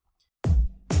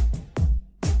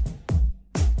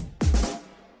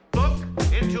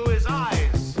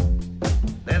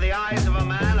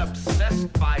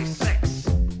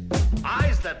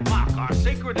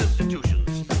sacred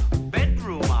institutions.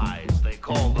 Bedroom eyes, they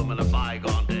call them in a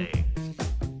bygone day.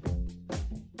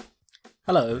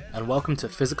 Hello, and welcome to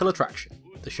Physical Attraction,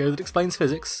 the show that explains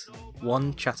physics,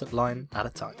 one chat-up line at a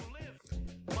time.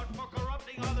 But for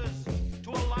corrupting others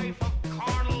to a life of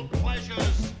carnal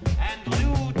pleasures and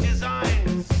lewd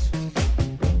designs.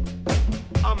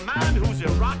 A man whose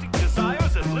erotic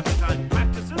desires and libertine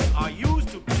practices are used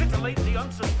to titillate the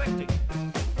unsuspecting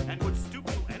and would stoop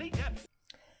to any depth.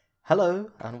 Hello,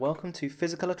 and welcome to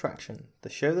Physical Attraction, the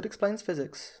show that explains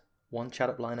physics, one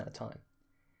chat-up line at a time.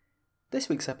 This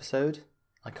week's episode,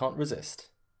 I can't resist.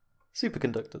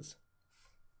 Superconductors.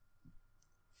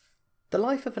 The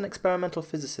life of an experimental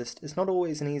physicist is not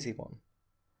always an easy one.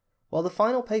 While the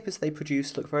final papers they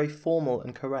produce look very formal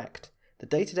and correct, the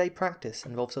day-to-day practice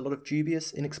involves a lot of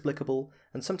dubious, inexplicable,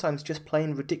 and sometimes just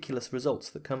plain ridiculous results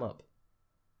that come up.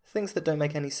 Things that don't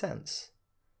make any sense.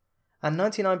 And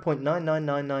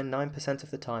 99.99999%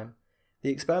 of the time, the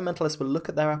experimentalist will look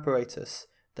at their apparatus,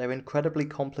 their incredibly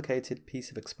complicated piece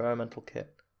of experimental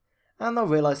kit, and they'll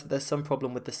realise that there's some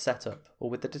problem with the setup or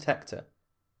with the detector.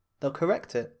 They'll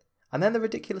correct it, and then the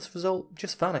ridiculous result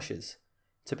just vanishes,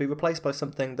 to be replaced by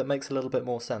something that makes a little bit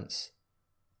more sense.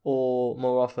 Or,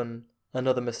 more often,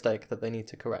 another mistake that they need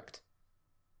to correct.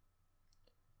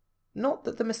 Not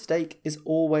that the mistake is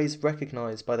always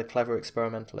recognised by the clever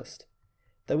experimentalist.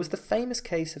 There was the famous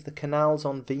case of the canals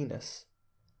on Venus.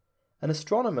 An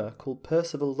astronomer called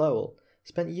Percival Lowell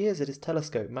spent years at his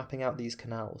telescope mapping out these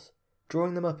canals,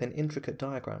 drawing them up in intricate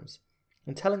diagrams,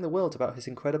 and telling the world about his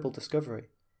incredible discovery.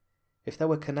 If there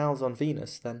were canals on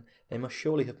Venus, then they must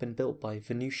surely have been built by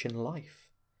Venusian life.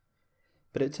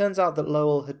 But it turns out that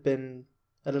Lowell had been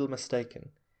a little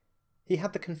mistaken. He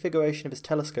had the configuration of his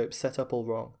telescope set up all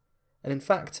wrong, and in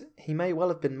fact, he may well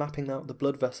have been mapping out the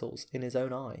blood vessels in his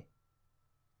own eye.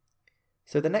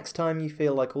 So the next time you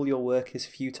feel like all your work is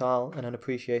futile and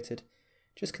unappreciated,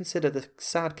 just consider the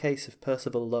sad case of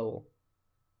Percival Lowell,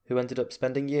 who ended up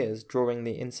spending years drawing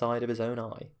the inside of his own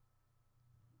eye.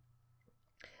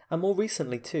 And more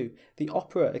recently too, the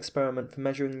Opera experiment for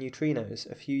measuring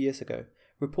neutrinos a few years ago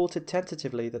reported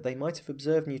tentatively that they might have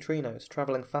observed neutrinos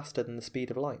travelling faster than the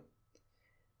speed of light.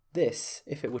 This,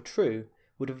 if it were true,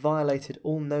 would have violated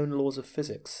all known laws of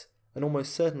physics and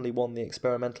almost certainly won the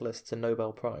experimentalists a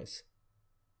Nobel Prize.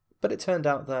 But it turned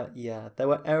out that, there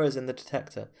were errors in the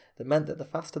detector that meant that the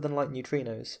faster-than-light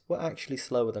neutrinos were actually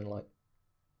slower than light.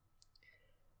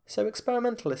 So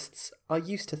experimentalists are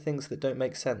used to things that don't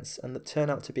make sense and that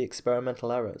turn out to be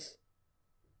experimental errors.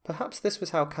 Perhaps this was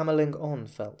how Kamerlingh Onn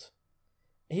felt.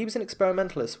 He was an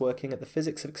experimentalist working at the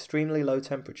physics of extremely low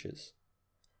temperatures.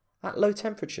 At low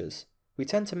temperatures, we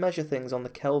tend to measure things on the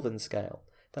Kelvin scale.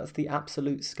 That's the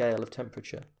absolute scale of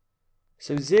temperature.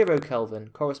 So 0 Kelvin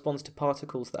corresponds to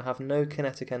particles that have no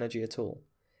kinetic energy at all.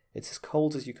 It's as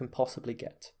cold as you can possibly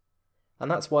get.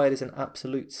 And that's why it is an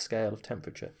absolute scale of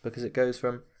temperature, because it goes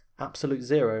from absolute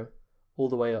 0 all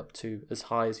the way up to as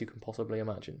high as you can possibly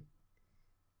imagine.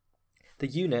 The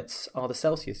units are the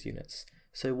Celsius units,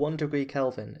 so 1 degree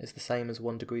Kelvin is the same as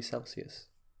 1 degree Celsius.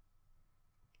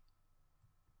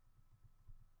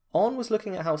 Onn was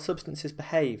looking at how substances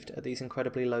behaved at these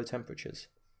incredibly low temperatures.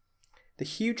 The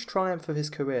huge triumph of his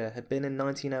career had been in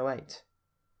 1908.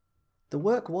 The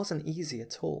work wasn't easy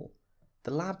at all.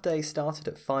 The lab day started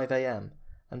at 5 a.m,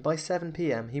 and by 7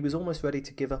 p.m. he was almost ready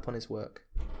to give up on his work.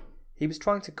 He was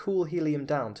trying to cool helium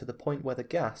down to the point where the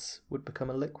gas would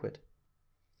become a liquid.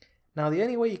 Now, the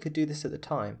only way you could do this at the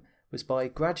time was by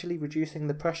gradually reducing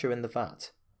the pressure in the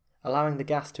vat, allowing the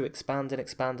gas to expand and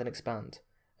expand and expand,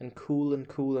 and cool and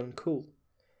cool and cool,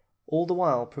 all the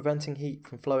while preventing heat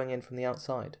from flowing in from the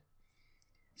outside.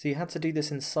 So you had to do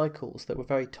this in cycles that were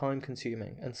very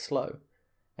time-consuming and slow,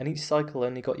 and each cycle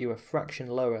only got you a fraction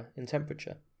lower in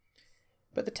temperature.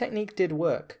 But the technique did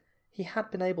work. He had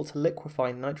been able to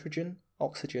liquefy nitrogen,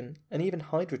 oxygen, and even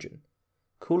hydrogen,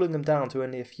 cooling them down to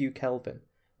only a few Kelvin,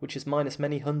 which is minus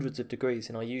many hundreds of degrees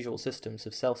in our usual systems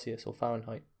of Celsius or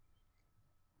Fahrenheit.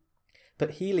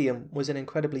 But helium was an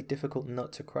incredibly difficult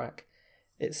nut to crack.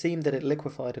 It seemed that it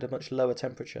liquefied at a much lower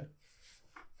temperature.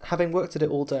 Having worked at it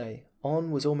all day, Onn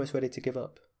was almost ready to give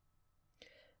up.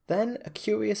 Then a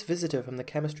curious visitor from the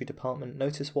chemistry department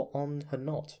noticed what Onn had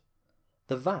not.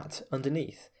 The vat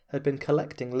underneath had been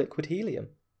collecting liquid helium.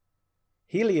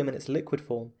 Helium in its liquid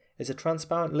form is a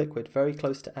transparent liquid very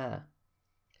close to air.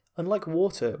 Unlike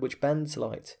water, which bends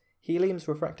light, helium's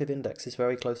refractive index is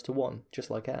very close to 1, just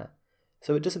like air,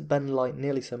 so it doesn't bend light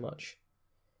nearly so much.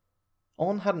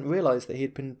 Onn hadn't realised that he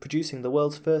had been producing the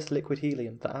world's first liquid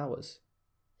helium for hours.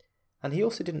 And he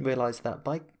also didn't realise that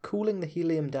by cooling the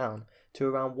helium down to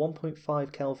around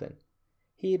 1.5 Kelvin,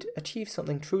 he had achieved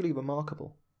something truly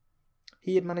remarkable.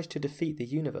 He had managed to defeat the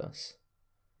universe.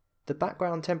 The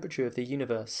background temperature of the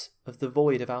universe, of the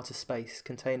void of outer space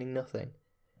containing nothing,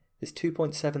 is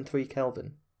 2.73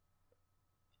 Kelvin.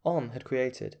 On had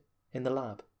created, in the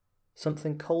lab,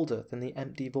 something colder than the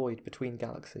empty void between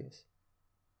galaxies.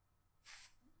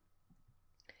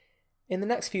 In the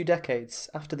next few decades,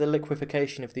 after the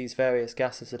liquefaction of these various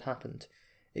gases had happened,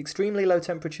 extremely low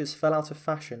temperatures fell out of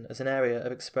fashion as an area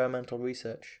of experimental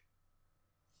research.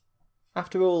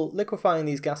 After all, liquefying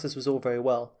these gases was all very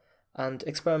well, and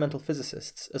experimental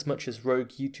physicists, as much as rogue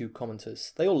YouTube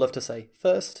commenters, they all love to say,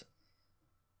 first.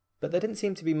 But there didn't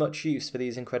seem to be much use for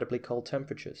these incredibly cold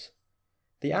temperatures.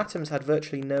 The atoms had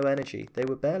virtually no energy, they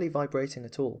were barely vibrating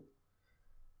at all.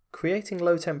 Creating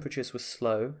low temperatures was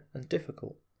slow and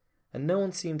difficult, and no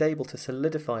one seemed able to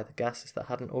solidify the gases that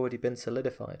hadn't already been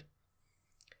solidified.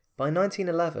 By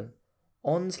 1911,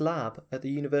 On's lab at the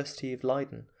University of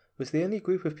Leiden was the only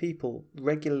group of people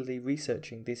regularly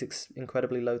researching these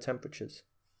incredibly low temperatures.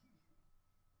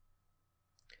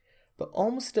 But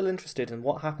On was still interested in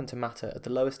what happened to matter at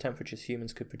the lowest temperatures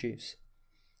humans could produce.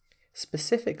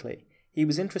 Specifically, he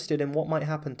was interested in what might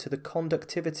happen to the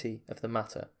conductivity of the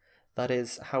matter, that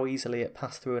is, how easily it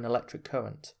passed through an electric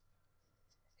current.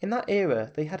 In that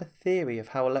era, they had a theory of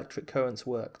how electric currents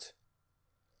worked.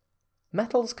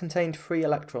 Metals contained free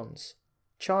electrons,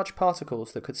 charged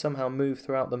particles that could somehow move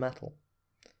throughout the metal.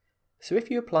 So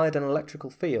if you applied an electrical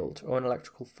field or an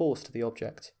electrical force to the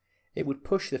object, it would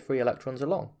push the free electrons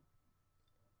along.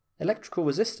 Electrical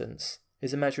resistance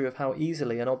is a measure of how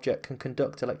easily an object can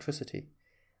conduct electricity,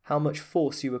 how much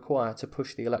force you require to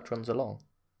push the electrons along.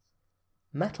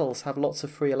 Metals have lots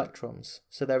of free electrons,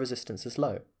 so their resistance is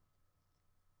low.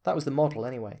 That was the model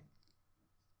anyway.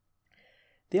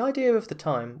 The idea of the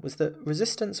time was that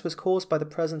resistance was caused by the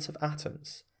presence of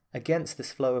atoms against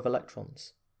this flow of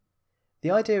electrons.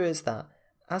 The idea is that,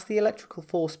 as the electrical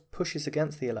force pushes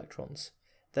against the electrons,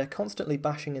 they're constantly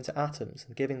bashing into atoms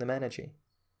and giving them energy.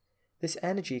 This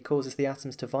energy causes the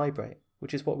atoms to vibrate,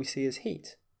 which is what we see as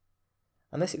heat.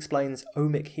 And this explains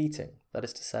ohmic heating, that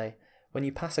is to say, when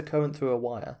you pass a current through a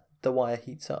wire, the wire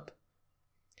heats up.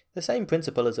 The same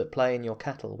principle is at play in your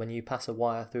kettle when you pass a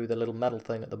wire through the little metal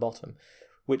thing at the bottom,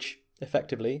 which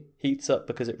effectively heats up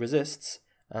because it resists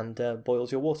and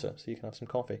boils your water so you can have some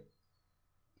coffee.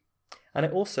 And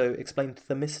it also explained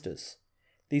thermistors.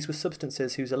 These were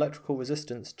substances whose electrical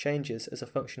resistance changes as a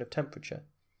function of temperature.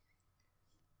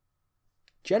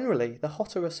 Generally, the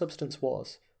hotter a substance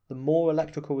was, the more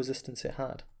electrical resistance it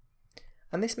had.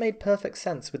 And this made perfect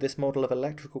sense with this model of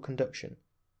electrical conduction.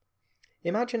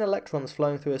 Imagine electrons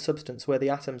flowing through a substance where the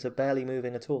atoms are barely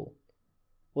moving at all.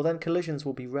 Well, then collisions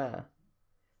will be rare.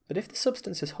 But if the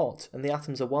substance is hot and the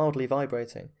atoms are wildly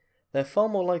vibrating, they're far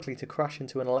more likely to crash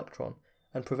into an electron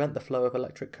and prevent the flow of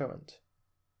electric current.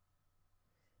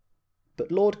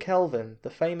 But Lord Kelvin, the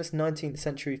famous 19th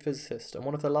century physicist and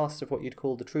one of the last of what you'd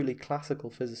call the truly classical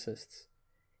physicists,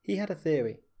 he had a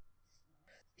theory.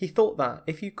 He thought that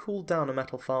if you cooled down a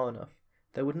metal far enough,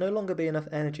 there would no longer be enough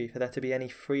energy for there to be any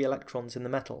free electrons in the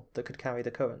metal that could carry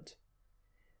the current.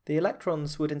 The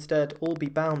electrons would instead all be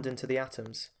bound into the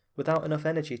atoms, without enough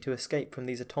energy to escape from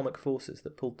these atomic forces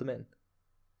that pulled them in.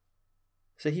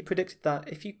 So he predicted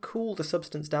that if you cooled a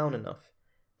substance down enough,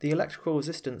 the electrical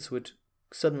resistance would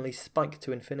suddenly spike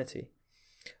to infinity.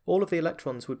 All of the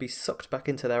electrons would be sucked back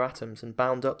into their atoms and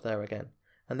bound up there again,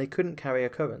 and they couldn't carry a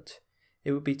current.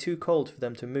 It would be too cold for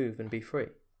them to move and be free.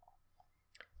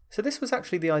 So this was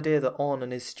actually the idea that On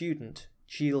and his student,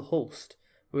 Gilles Hulst,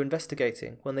 were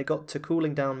investigating when they got to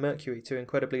cooling down mercury to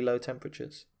incredibly low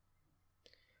temperatures.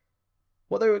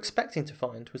 What they were expecting to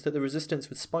find was that the resistance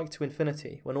would spike to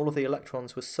infinity when all of the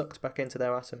electrons were sucked back into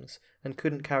their atoms and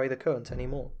couldn't carry the current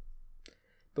anymore.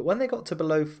 But when they got to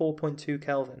below 4.2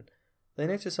 Kelvin, they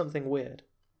noticed something weird.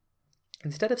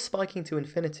 Instead of spiking to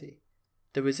infinity,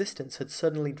 the resistance had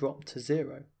suddenly dropped to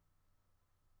zero.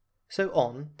 So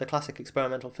On, the classic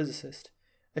experimental physicist,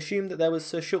 assumed that there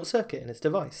was a short circuit in his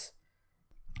device.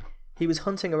 He was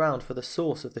hunting around for the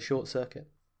source of the short circuit.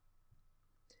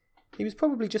 He was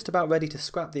probably just about ready to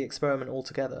scrap the experiment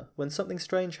altogether when something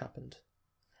strange happened.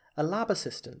 A lab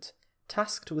assistant,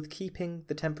 tasked with keeping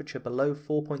the temperature below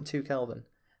 4.2 Kelvin,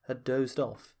 had dozed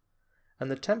off, and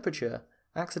the temperature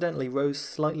accidentally rose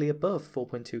slightly above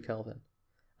 4.2 Kelvin,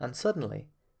 and suddenly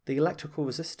the electrical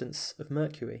resistance of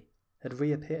mercury had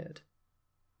reappeared.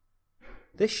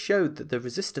 This showed that the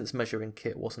resistance measuring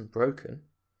kit wasn't broken.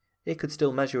 It could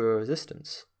still measure a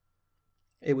resistance.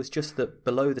 It was just that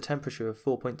below the temperature of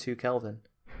 4.2 Kelvin,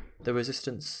 the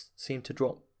resistance seemed to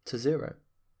drop to zero.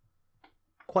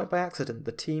 Quite by accident,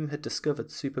 the team had discovered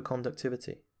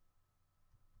superconductivity.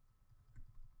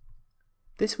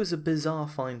 This was a bizarre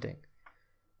finding.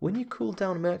 When you cooled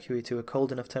down mercury to a cold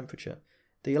enough temperature,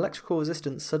 the electrical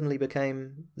resistance suddenly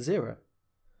became 0.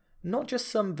 Not just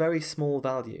some very small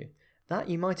value, that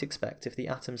you might expect if the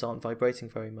atoms aren't vibrating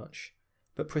very much,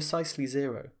 but precisely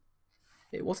 0.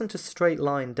 It wasn't a straight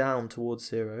line down towards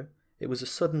 0, it was a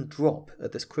sudden drop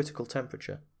at this critical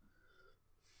temperature.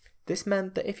 This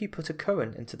meant that if you put a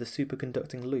current into the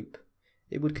superconducting loop,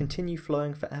 it would continue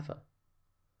flowing forever.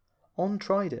 On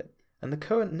tried it, and the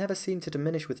current never seemed to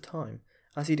diminish with time,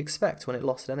 as you'd expect when it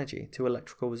lost energy to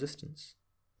electrical resistance.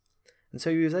 And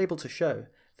so he was able to show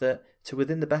that, to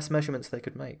within the best measurements they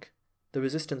could make, the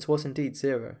resistance was indeed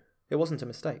 0. It wasn't a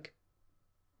mistake.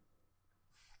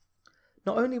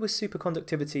 Not only was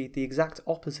superconductivity the exact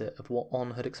opposite of what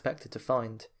On had expected to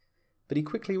find, but he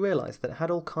quickly realised that it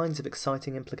had all kinds of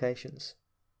exciting implications.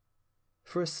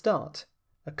 For a start,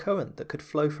 a current that could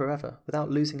flow forever without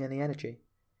losing any energy.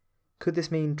 Could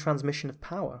this mean transmission of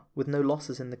power with no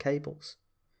losses in the cables?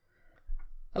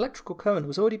 Electrical current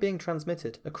was already being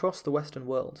transmitted across the Western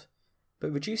world,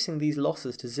 but reducing these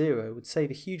losses to 0 would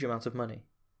save a huge amount of money.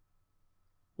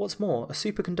 What's more, a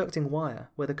superconducting wire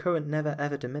where the current never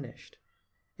ever diminished.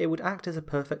 It would act as a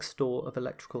perfect store of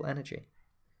electrical energy.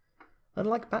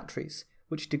 Unlike batteries,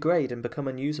 which degrade and become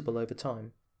unusable over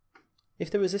time, if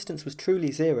the resistance was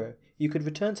truly 0, you could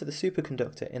return to the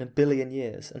superconductor in 1 billion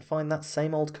years and find that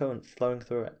same old current flowing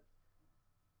through it.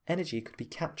 Energy could be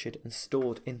captured and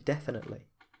stored indefinitely.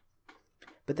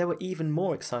 But there were even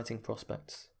more exciting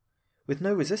prospects. With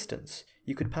no resistance,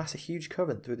 you could pass a huge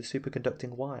current through the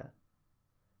superconducting wire.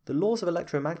 The laws of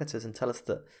electromagnetism tell us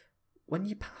that when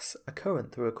you pass a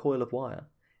current through a coil of wire,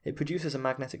 it produces a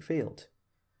magnetic field.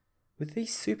 With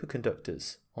these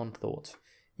superconductors, On thought,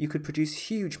 you could produce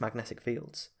huge magnetic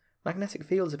fields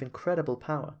of incredible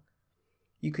power.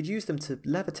 You could use them to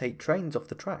levitate trains off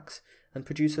the tracks and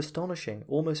produce astonishing,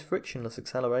 almost frictionless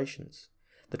accelerations.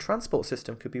 The transport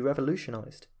system could be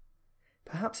revolutionized.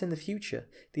 Perhaps in the future,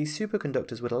 these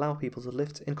superconductors would allow people to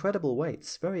lift incredible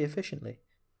weights very efficiently.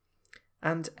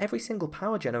 And every single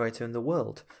power generator in the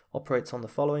world operates on the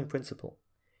following principle.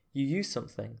 You use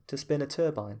something to spin a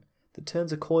turbine that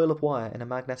turns a coil of wire in a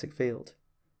magnetic field.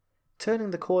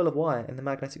 Turning the coil of wire in the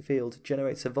magnetic field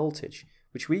generates a voltage,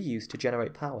 which we use to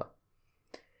generate power.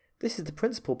 This is the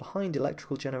principle behind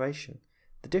electrical generation.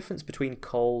 The difference between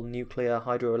coal, nuclear,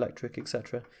 hydroelectric,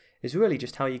 etc. is really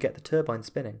just how you get the turbine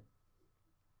spinning.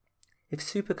 If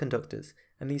superconductors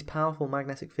and these powerful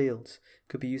magnetic fields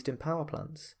could be used in power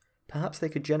plants, perhaps they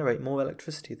could generate more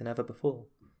electricity than ever before.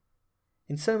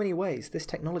 In so many ways, this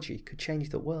technology could change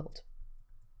the world.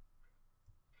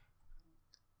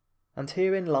 And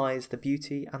herein lies the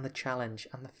beauty and the challenge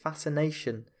and the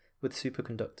fascination with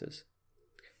superconductors.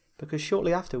 Because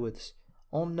shortly afterwards,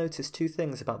 On noticed 2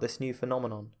 things about this new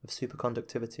phenomenon of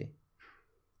superconductivity.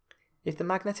 If the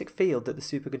magnetic field that the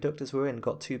superconductors were in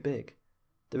got too big,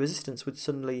 the resistance would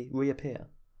suddenly reappear.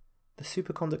 The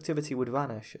superconductivity would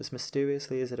vanish as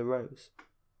mysteriously as it arose.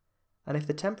 And if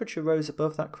the temperature rose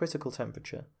above that critical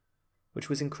temperature, which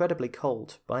was incredibly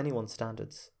cold by anyone's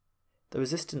standards, the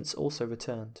resistance also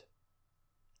returned.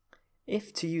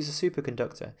 If, to use a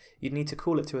superconductor, you'd need to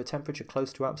cool it to a temperature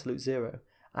close to absolute 0,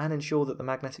 and ensure that the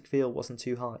magnetic field wasn't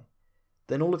too high,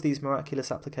 then all of these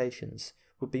miraculous applications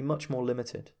would be much more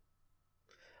limited.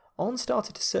 On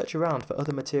started to search around for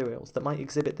other materials that might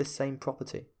exhibit this same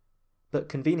property, but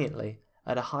conveniently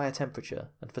at a higher temperature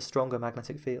and for stronger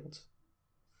magnetic fields.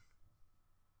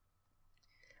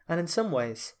 And in some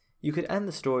ways, you could end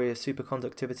the story of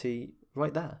superconductivity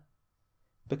right there,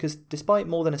 because despite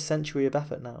more than a century of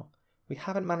effort now, we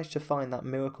haven't managed to find that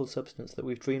miracle substance that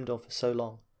we've dreamed of for so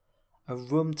long, a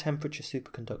room temperature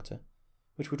superconductor,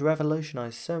 which would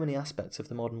revolutionize so many aspects of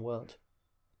the modern world.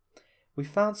 We've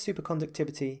found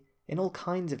superconductivity in all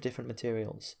kinds of different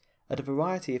materials, at a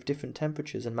variety of different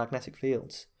temperatures and magnetic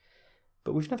fields,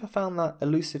 but we've never found that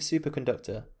elusive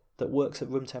superconductor that works at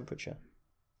room temperature.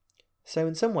 So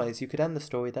in some ways you could end the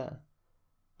story there,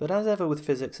 but as ever with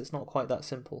physics it's not quite that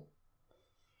simple.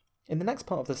 In the next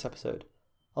part of this episode,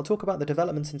 I'll talk about the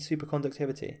developments in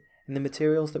superconductivity in the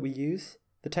materials that we use,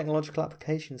 the technological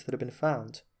applications that have been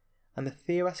found, and the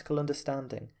theoretical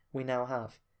understanding we now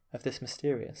have of this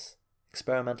mysterious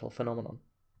experimental phenomenon.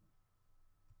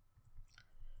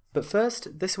 But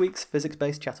first, this week's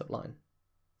physics-based chat-up line.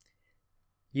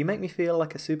 You make me feel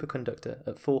like a superconductor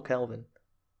at 4 Kelvin.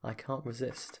 I can't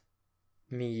resist.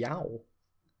 Meow.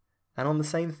 And on the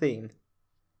same theme,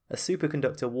 a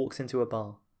superconductor walks into a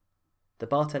bar. The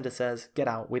bartender says, "Get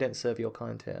out, we don't serve your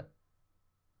kind here."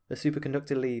 the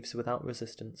superconductor leaves without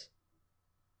resistance.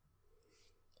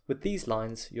 With these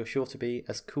lines, you're sure to be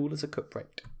as cool as a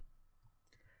cupcake.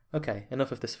 Okay,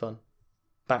 enough of this fun.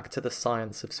 Back to the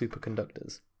science of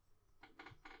superconductors.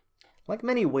 Like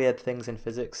many weird things in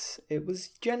physics, it was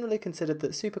generally considered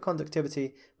that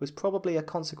superconductivity was probably a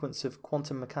consequence of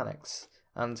quantum mechanics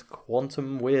and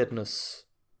quantum weirdness.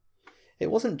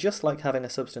 It wasn't just like having a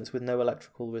substance with no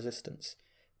electrical resistance,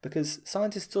 because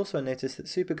scientists also noticed that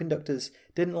superconductors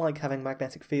didn't like having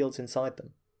magnetic fields inside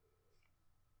them.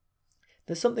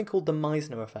 There's something called the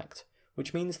Meissner effect,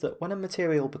 which means that when a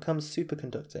material becomes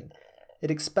superconducting,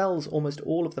 it expels almost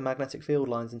all of the magnetic field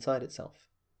lines inside itself.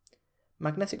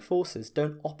 Magnetic forces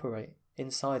don't operate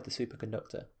inside the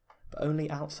superconductor, but only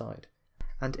outside,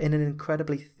 and in an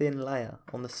incredibly thin layer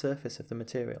on the surface of the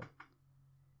material.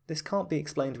 This can't be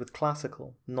explained with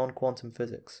classical, non-quantum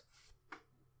physics.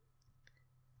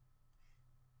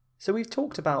 So we've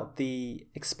talked about the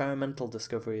experimental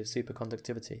discovery of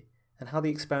superconductivity, and how the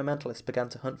experimentalists began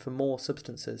to hunt for more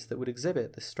substances that would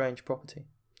exhibit this strange property.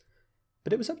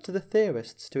 But it was up to the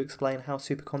theorists to explain how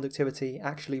superconductivity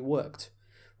actually worked.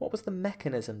 What was the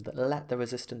mechanism that let the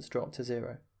resistance drop to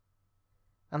zero?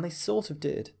 And they sort of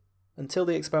did, until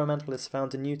the experimentalists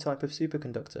found a new type of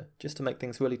superconductor, just to make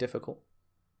things really difficult.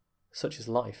 Such is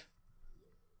life.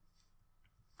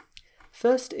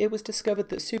 First, it was discovered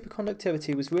that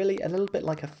superconductivity was really a little bit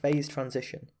like a phase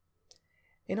transition.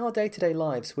 In our day-to-day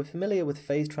lives, we're familiar with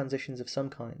phase transitions of some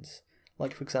kinds,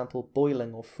 like for example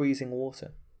boiling or freezing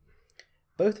water.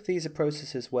 Both of these are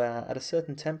processes where, at a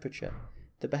certain temperature,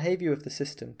 the behaviour of the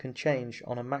system can change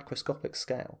on a macroscopic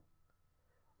scale.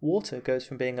 Water goes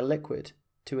from being a liquid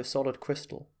to a solid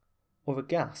crystal, or a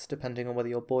gas depending on whether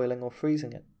you're boiling or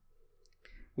freezing it.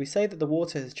 We say that the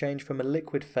water has changed from a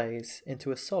liquid phase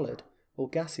into a solid or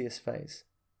gaseous phase.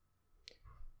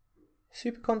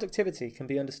 Superconductivity can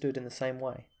be understood in the same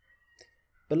way.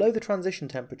 Below the transition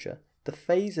temperature, the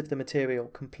phase of the material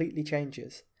completely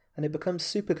changes, and it becomes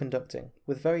superconducting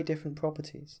with very different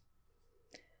properties.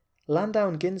 Landau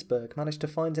and Ginzburg managed to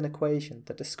find an equation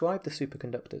that described the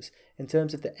superconductors in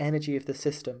terms of the energy of the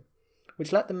system,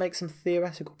 which let them make some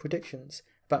theoretical predictions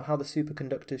about how the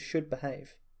superconductors should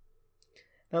behave.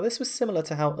 Now, this was similar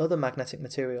to how other magnetic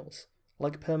materials,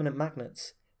 like permanent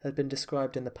magnets, had been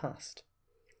described in the past.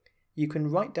 You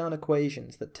can write down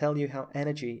equations that tell you how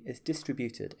energy is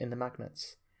distributed in the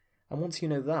magnets, and once you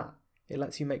know that, it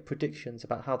lets you make predictions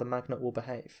about how the magnet will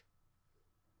behave.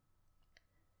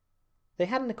 They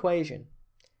had an equation,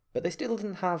 but they still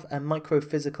didn't have a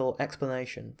microphysical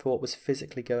explanation for what was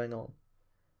physically going on.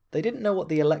 They didn't know what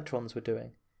the electrons were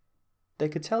doing. They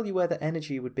could tell you where the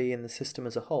energy would be in the system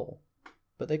as a whole,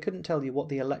 but they couldn't tell you what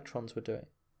the electrons were doing.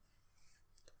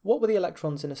 What were the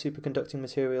electrons in a superconducting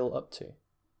material up to?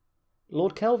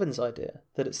 Lord Kelvin's idea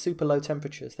that at super low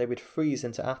temperatures they would freeze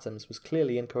into atoms was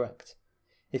clearly incorrect.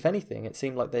 If anything, it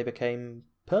seemed like they became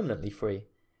permanently free,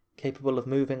 capable of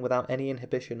moving without any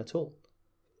inhibition at all.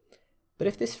 But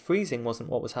if this freezing wasn't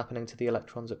what was happening to the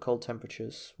electrons at cold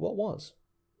temperatures, what was?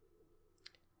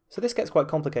 So this gets quite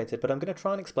complicated, but I'm going to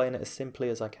try and explain it as simply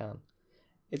as I can.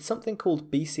 It's something called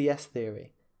BCS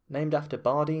theory, named after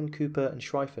Bardeen, Cooper and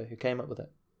Schrieffer, who came up with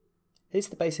it. Here's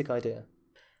the basic idea.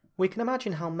 We can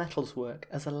imagine how metals work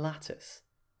as a lattice,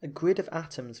 a grid of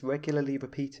atoms regularly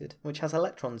repeated, which has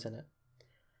electrons in it.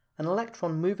 An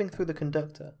electron moving through the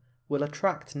conductor will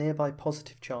attract nearby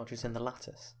positive charges in the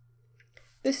lattice.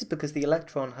 This is because the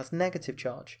electron has negative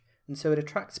charge, and so it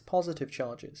attracts positive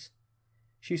charges.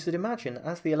 So you should imagine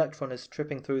as the electron is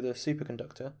tripping through the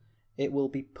superconductor, it will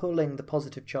be pulling the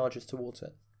positive charges towards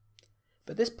it.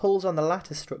 But this pulls on the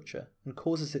lattice structure and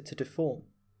causes it to deform.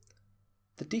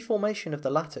 The deformation of the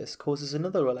lattice causes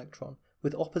another electron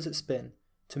with opposite spin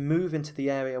to move into the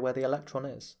area where the electron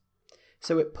is.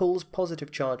 So it pulls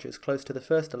positive charges close to the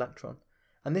first electron,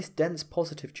 and this dense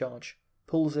positive charge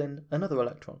pulls in another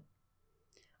electron.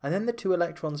 And then the two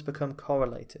electrons become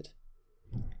correlated.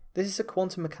 This is a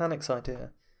quantum mechanics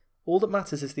idea. All that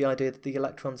matters is the idea that the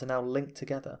electrons are now linked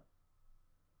together.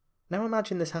 Now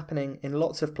imagine this happening in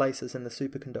lots of places in the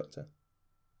superconductor.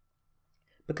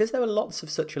 Because there are lots of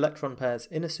such electron pairs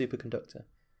in a superconductor,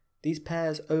 these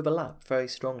pairs overlap very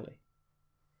strongly.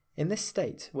 In this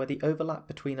state, where the overlap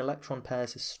between electron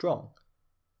pairs is strong,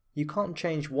 you can't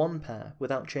change one pair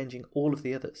without changing all of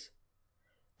the others.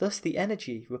 Thus, the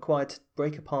energy required to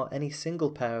break apart any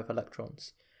single pair of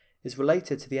electrons is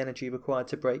related to the energy required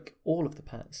to break all of the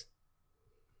pairs.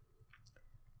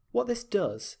 What this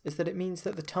does is that it means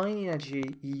that the tiny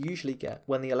energy you usually get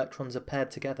when the electrons are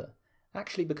paired together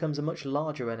actually becomes a much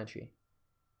larger energy,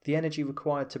 the energy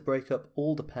required to break up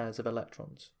all the pairs of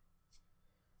electrons.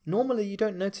 Normally you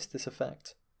don't notice this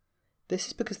effect. This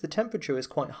is because the temperature is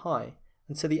quite high,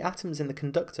 and so the atoms in the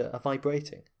conductor are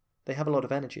vibrating. They have a lot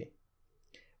of energy.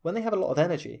 When they have a lot of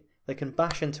energy, they can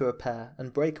bash into a pair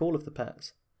and break all of the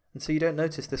pairs, and so you don't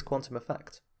notice this quantum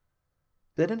effect.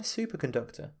 But in a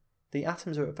superconductor, the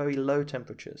atoms are at very low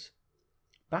temperatures.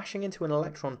 Bashing into an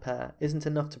electron pair isn't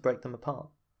enough to break them apart.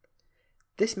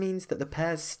 This means that the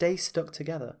pairs stay stuck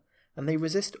together, and they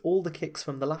resist all the kicks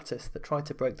from the lattice that try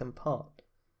to break them apart.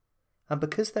 And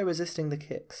because they're resisting the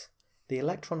kicks, the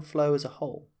electron flow as a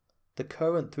whole, the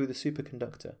current through the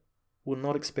superconductor, will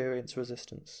not experience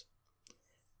resistance.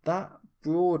 That,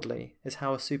 broadly, is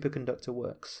how a superconductor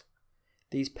works.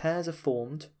 These pairs are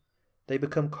formed, they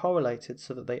become correlated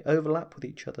so that they overlap with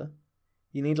each other.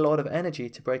 You need a lot of energy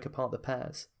to break apart the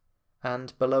pairs,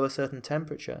 and below a certain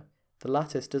temperature, the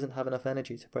lattice doesn't have enough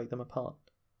energy to break them apart,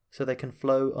 so they can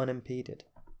flow unimpeded.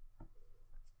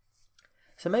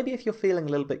 So maybe if you're feeling a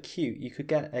little bit cute, you could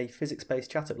get a physics-based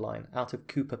chat-up line out of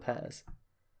Cooper pairs.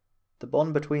 The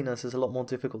bond between us is a lot more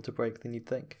difficult to break than you'd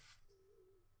think.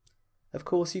 Of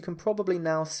course, you can probably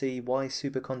now see why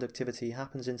superconductivity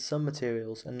happens in some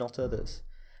materials and not others,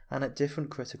 and at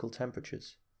different critical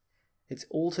temperatures. It's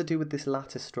all to do with this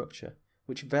lattice structure,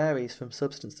 which varies from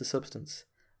substance to substance,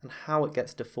 and how it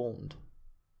gets deformed.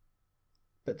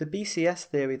 But the BCS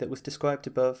theory that was described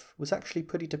above was actually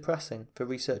pretty depressing for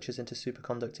researchers into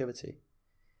superconductivity.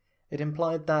 It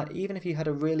implied that even if you had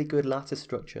a really good lattice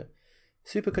structure,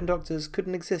 superconductors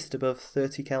couldn't exist above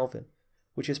 30 Kelvin,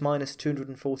 which is minus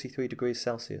 243 degrees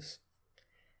Celsius.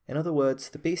 In other words,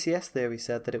 the BCS theory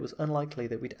said that it was unlikely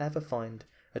that we'd ever find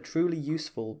a truly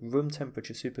useful room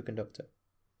temperature superconductor.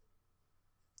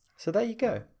 So there you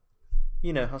go.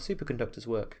 You know how superconductors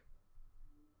work.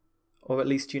 Or at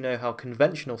least you know how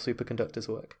conventional superconductors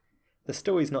work. The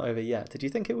story's not over yet. Did you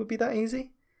think it would be that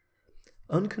easy?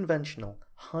 Unconventional,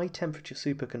 high-temperature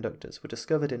superconductors were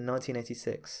discovered in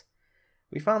 1986.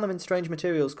 We found them in strange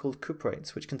materials called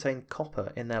cuprates, which contain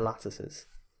copper in their lattices.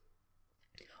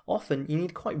 Often, you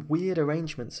need quite weird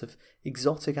arrangements of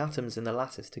exotic atoms in the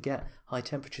lattice to get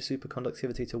high-temperature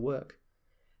superconductivity to work.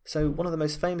 So one of the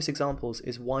most famous examples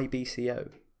is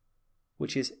YbCO,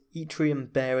 which is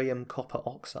yttrium barium copper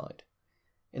oxide.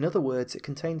 In other words, it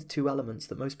contains two elements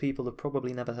that most people have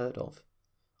probably never heard of.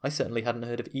 I certainly hadn't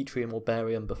heard of yttrium or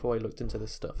barium before I looked into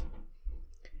this stuff.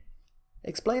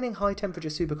 Explaining high-temperature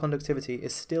superconductivity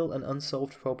is still an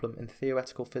unsolved problem in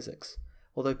theoretical physics,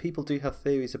 although people do have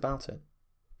theories about it.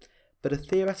 But a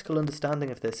theoretical understanding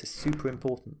of this is super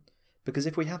important, because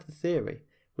if we have the theory,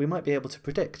 we might be able to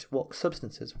predict what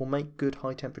substances will make good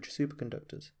high-temperature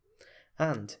superconductors.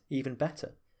 And, even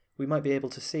better, we might be able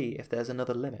to see if there's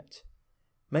another limit.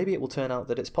 Maybe it will turn out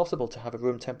that it's possible to have a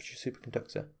room temperature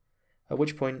superconductor, at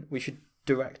which point we should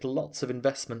direct lots of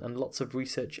investment and lots of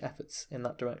research efforts in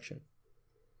that direction.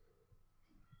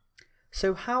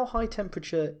 So how high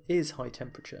temperature is high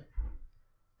temperature?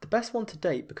 The best one to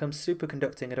date becomes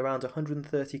superconducting at around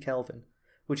 130 Kelvin,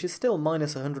 which is still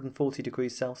minus 140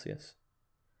 degrees Celsius.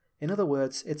 In other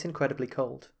words, it's incredibly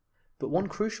cold. But one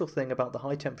crucial thing about the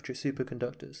high temperature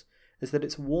superconductors is that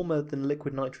it's warmer than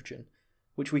liquid nitrogen,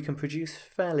 which we can produce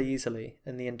fairly easily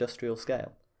in the industrial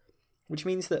scale, which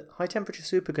means that high temperature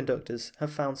superconductors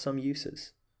have found some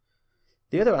uses.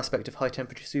 The other aspect of high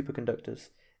temperature superconductors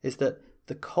is that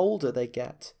the colder they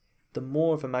get, the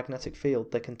more of a magnetic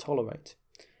field they can tolerate.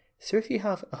 So if you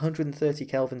have a 130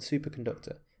 Kelvin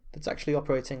superconductor that's actually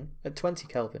operating at 20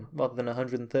 Kelvin rather than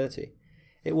 130,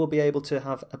 it will be able to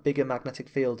have a bigger magnetic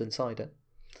field inside it.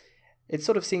 It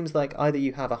sort of seems like either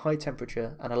you have a high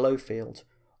temperature and a low field,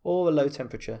 or a low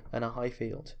temperature and a high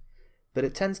field. But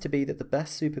it tends to be that the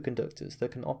best superconductors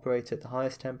that can operate at the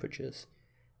highest temperatures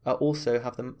also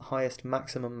have the highest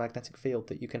maximum magnetic field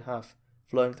that you can have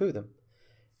flowing through them.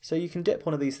 So you can dip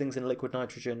one of these things in liquid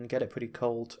nitrogen, get it pretty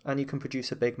cold, and you can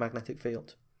produce a big magnetic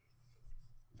field.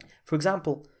 For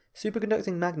example,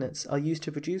 superconducting magnets are used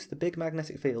to produce the big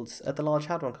magnetic fields at the Large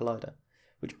Hadron Collider,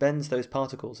 which bends those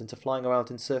particles into flying around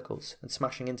in circles and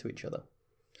smashing into each other.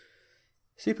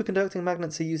 Superconducting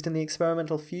magnets are used in the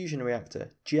experimental fusion reactor,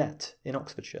 JET, in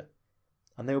Oxfordshire,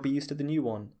 and they will be used at the new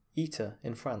one, ITER,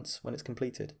 in France, when it's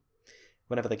completed,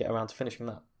 whenever they get around to finishing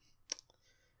that.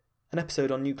 An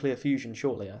episode on nuclear fusion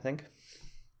shortly, I think.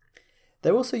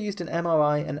 They're also used in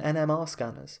MRI and NMR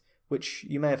scanners, which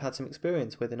you may have had some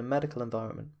experience with in a medical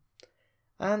environment.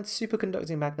 And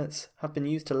superconducting magnets have been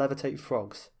used to levitate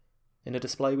frogs, in a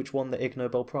display which won the Ig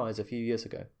Nobel Prize a few years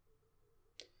ago.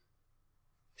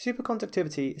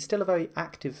 Superconductivity is still a very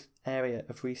active area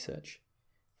of research.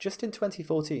 Just in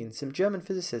 2014, some German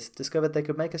physicists discovered they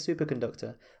could make a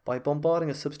superconductor by bombarding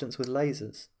a substance with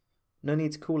lasers. No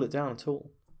need to cool it down at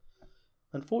all.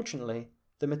 Unfortunately,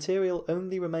 the material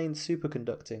only remains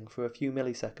superconducting for a few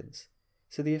milliseconds,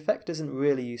 so the effect isn't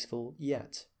really useful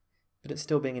yet, but it's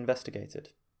still being investigated.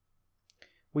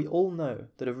 We all know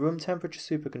that a room temperature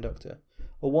superconductor,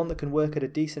 or one that can work at a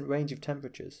decent range of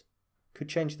temperatures, could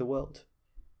change the world.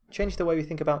 Change the way we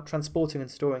think about transporting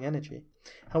and storing energy,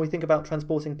 how we think about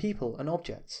transporting people and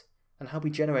objects, and how we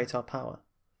generate our power.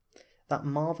 That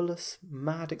marvellous,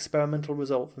 mad experimental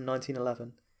result from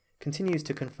 1911 continues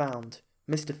to confound,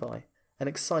 mystify, and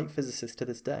excite physicists to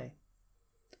this day.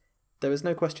 There is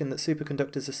no question that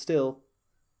superconductors are still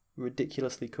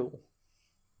ridiculously cool.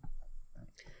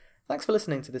 Thanks for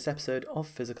listening to this episode of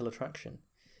Physical Attraction.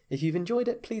 If you've enjoyed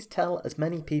it, please tell as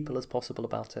many people as possible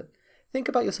about it. Think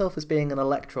about yourself as being an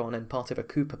electron in part of a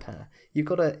Cooper pair. You've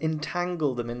got to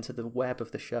entangle them into the web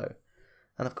of the show.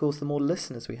 And of course, the more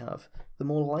listeners we have, the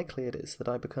more likely it is that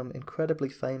I become incredibly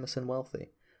famous and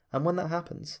wealthy. And when that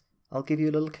happens, I'll give you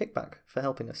a little kickback for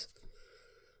helping us.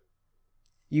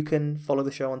 You can follow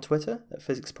the show on Twitter at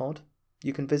PhysicsPod.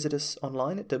 You can visit us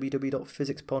online at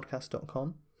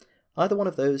www.physicspodcast.com. Either one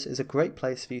of those is a great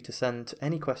place for you to send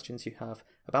any questions you have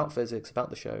about physics, about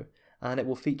the show, and it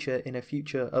will feature in a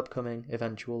future upcoming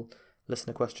eventual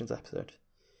listener questions episode.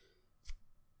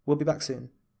 We'll be back soon.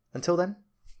 Until then,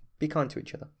 be kind to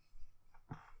each other.